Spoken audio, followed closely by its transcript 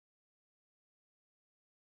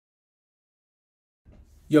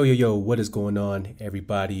Yo, what is going on,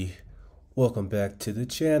 everybody? Welcome back to the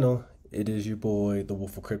channel. It is your boy, the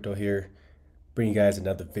Wolf of Crypto here, bringing you guys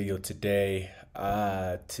another video today.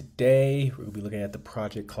 Today, we're going to be looking at the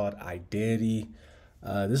project called Identity.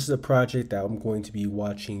 This is a project that I'm going to be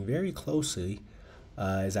watching very closely,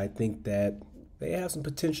 as I think that they have some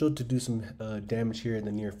potential to do some damage here in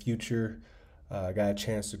the near future. I got a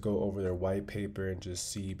chance to go over their white paper and just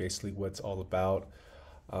see basically what it's all about.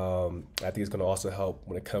 I think it's going to also help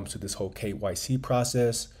when it comes to this whole KYC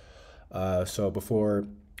process. So before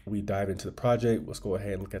we dive into the project, let's go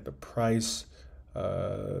ahead and look at the price.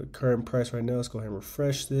 Current price right now, let's go ahead and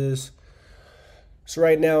refresh this. So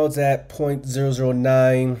right now it's at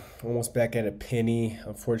 0.009, almost back at a penny.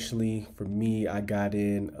 Unfortunately for me, I got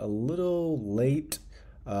in a little late.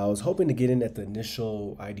 I was hoping to get in at the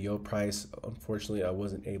initial IDO price. Unfortunately, I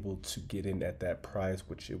wasn't able to get in at that price,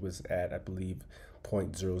 which it was at, I believe,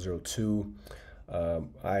 0.002.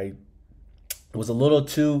 I was a little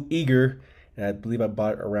too eager, and I believe I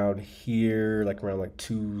bought it around here, like around like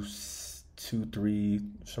 2.3,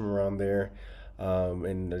 somewhere around there.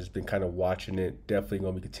 And I've just been kind of watching it. Definitely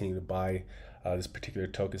going to be continuing to buy this particular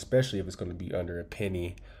token, especially if it's going to be under a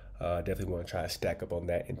penny. Definitely want to try to stack up on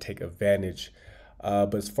that and take advantage.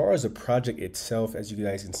 But as far as the project itself, as you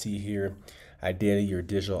guys can see here, Identity, your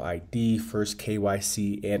digital ID, first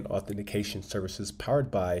KYC and authentication services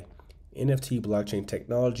powered by NFT blockchain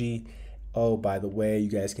technology. Oh, by the way, you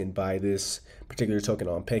guys can buy this particular token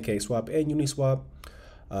on PancakeSwap and Uniswap.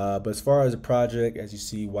 But as far as the project, as you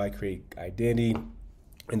see, why create Identity?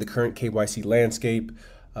 In the current KYC landscape,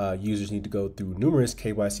 users need to go through numerous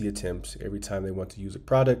KYC attempts every time they want to use a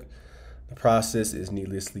product. The process is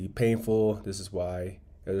needlessly painful. This is why,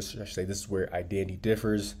 I should say, this is where Identity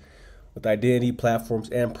differs. With Identity, platforms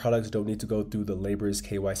and products don't need to go through the laborious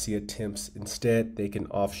KYC attempts. Instead, they can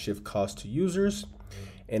off-shift costs to users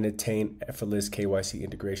and attain effortless KYC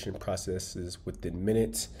integration processes within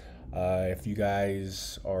minutes. If you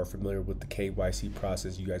guys are familiar with the KYC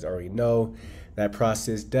process, you guys already know that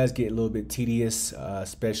process does get a little bit tedious,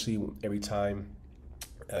 especially every time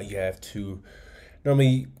you have to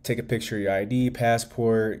normally take a picture of your ID,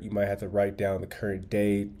 passport. You might have to write down the current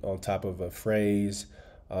date on top of a phrase.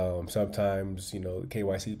 Sometimes, the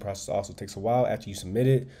KYC process also takes a while after you submit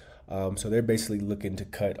it. So they're basically looking to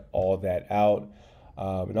cut all that out.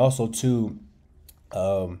 And also too,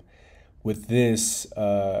 with this,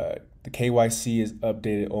 the KYC is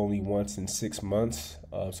updated only once in 6 months.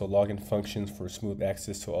 So login functions for smooth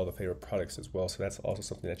access to all the favorite products as well. So that's also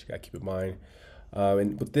something that you got to keep in mind.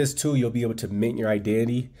 And with this too, you'll be able to mint your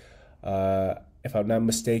identity. If I'm not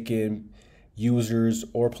mistaken, users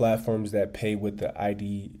or platforms that pay with the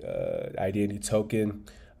identity token,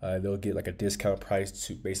 they'll get like a discount price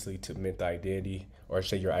to basically to mint the identity, or I should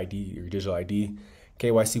say your ID, your digital ID.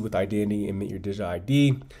 KYC with identity and mint your digital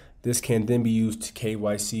ID. This can then be used to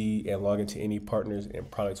KYC and log into any partners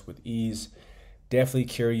and products with ease. Definitely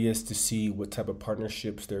curious to see what type of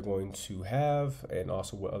partnerships they're going to have and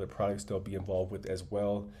also what other products they'll be involved with as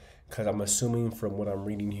well. Because I'm assuming from what I'm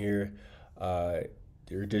reading here,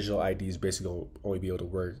 your digital ID is basically going to only be able to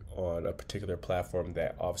work on a particular platform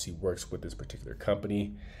that obviously works with this particular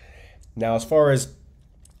company. Now, as far as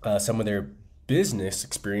some of their business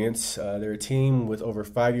experience, they're a team with over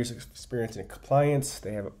 5 years of experience in compliance.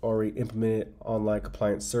 They have already implemented online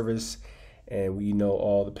compliance service, and we know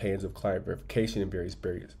all the pains of client verification in various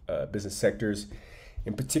business sectors.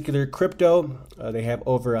 In particular, crypto, they have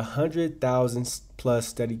over 100,000 plus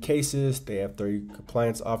study cases. They have 30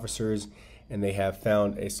 compliance officers, and they have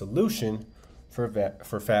found a solution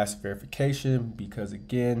for fast verification, because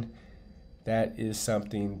again, that is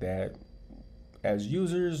something that as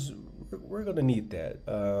users, we're going to need that,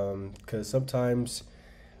 because sometimes,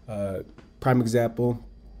 prime example,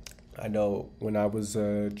 I know when I was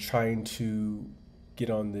trying to get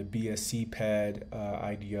on the BSC pad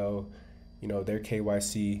IDO, their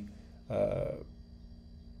KYC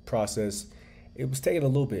process, it was taking a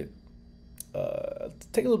little bit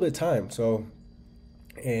of time. So,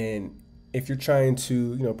 and if you're trying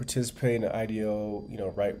to, participate in the IDO,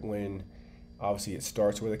 right when obviously it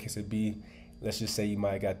starts, where the case would be, let's just say you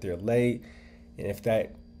might have got there late, and if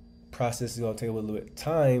that process is going to take a little bit of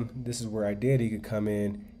time, this is where identity could come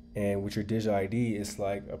in. And with your digital ID, it's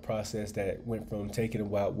like a process that went from taking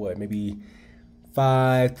about maybe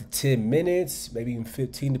 5 to 10 minutes, maybe even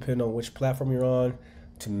 15, depending on which platform you're on,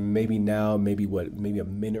 to maybe now, maybe a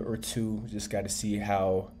minute or two. Just got to see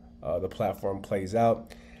how the platform plays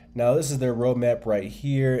out. Now, this is their roadmap right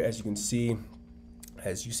here. As you see,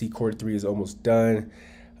 Q3 is almost done.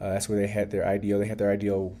 That's where they had their IDO. They had their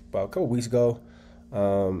IDO about a couple weeks ago. They're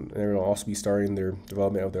going to also be starting their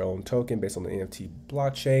development of their own token based on the NFT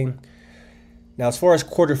blockchain. Now, as far as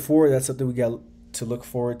Q4, that's something we got to look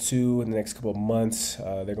forward to in the next couple of months.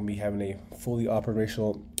 They're going to be having a fully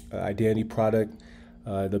operational identity product.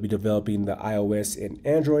 They'll be developing the iOS and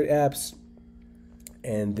Android apps,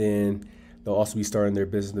 and then they'll also be starting their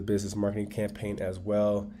business-to-business marketing campaign as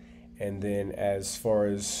well. And then as far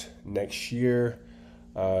as next year,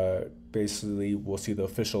 basically we'll see the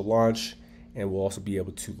official launch, and we'll also be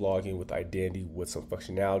able to log in with identity with some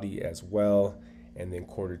functionality as well. And then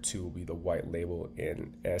Q2 will be the white label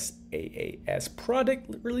and SaaS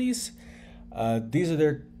product release. These are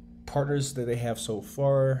their partners that they have so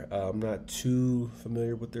far. I'm not too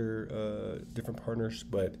familiar with their different partners,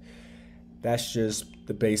 but that's just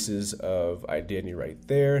the basis of identity right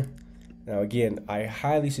there. Now, again, I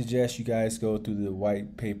highly suggest you guys go through the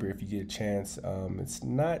white paper if you get a chance. It's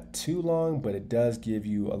not too long, but it does give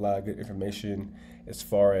you a lot of good information as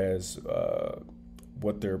far as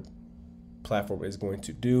what their platform is going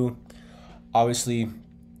to do. Obviously,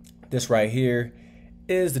 this right here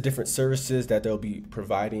is the different services that they'll be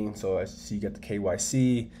providing. So as you see, you got the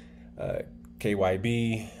KYC,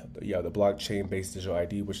 KYB, the blockchain-based digital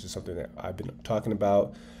ID, which is something that I've been talking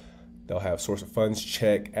about. They'll have source of funds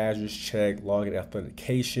check, address check, login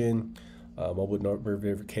authentication, mobile number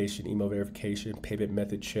verification, email verification, payment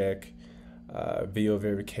method check, video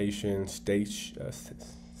verification,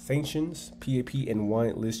 sanctions, PAP, and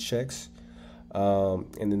warrant list checks.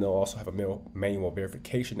 And then they'll also have a manual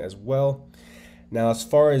verification as well. Now, as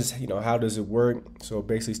far as, how does it work? So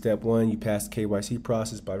basically, step one, you pass the KYC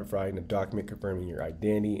process by providing a document confirming your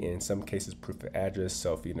identity, and in some cases, proof of address,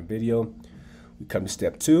 selfie, and a video. We come to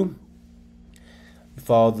step two. You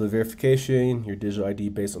follow the verification. Your digital ID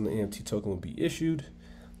based on the NFT token will be issued.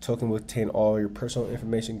 Token will contain all your personal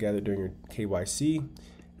information gathered during your KYC.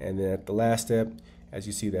 And then at the last step, as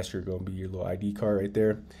you see, that's going to be your little ID card right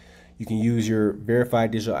there. You can use your verified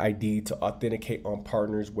digital ID to authenticate on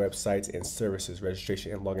partners, websites, and services.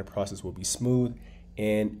 Registration and login process will be smooth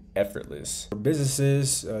and effortless. For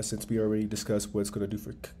businesses, since we already discussed what it's going to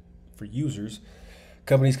do for users,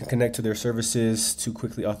 companies can connect to their services to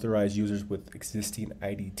quickly authorize users with existing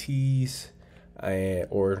IDTs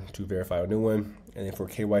or to verify a new one. And then for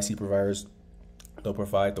KYC providers, they'll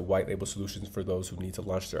provide the white label solutions for those who need to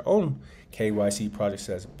launch their own KYC projects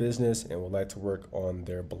as a business and would like to work on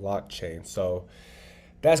their blockchain. So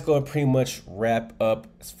that's going to pretty much wrap up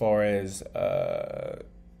as far as the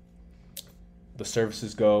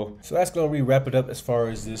services go. So that's going to wrap it up as far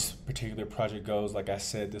as this particular project goes. Like I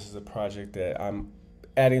said, this is a project that I'm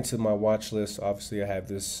adding to my watch list. Obviously, I have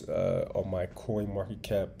this on my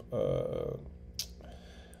CoinMarketCap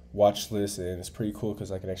watch list, and it's pretty cool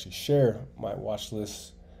because I can actually share my watch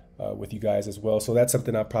list with you guys as well. So that's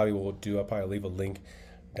something I probably will do. I'll probably leave a link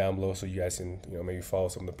down below so you guys can maybe follow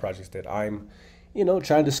some of the projects that I'm trying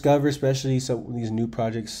to discover, especially some of these new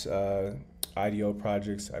projects, IDO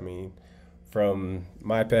projects. I mean, from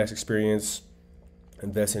my past experience,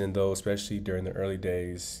 investing in those, especially during the early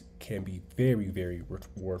days, can be very, very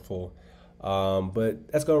rewardful.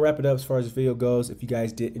 But that's gonna wrap it up as far as the video goes. If you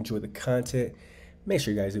guys did enjoy the content, make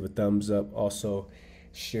sure you guys leave a thumbs up. Also,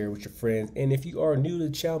 share with your friends. And if you are new to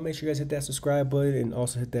the channel, make sure you guys hit that subscribe button and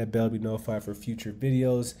also hit that bell to be notified for future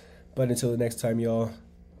videos. But until the next time, y'all,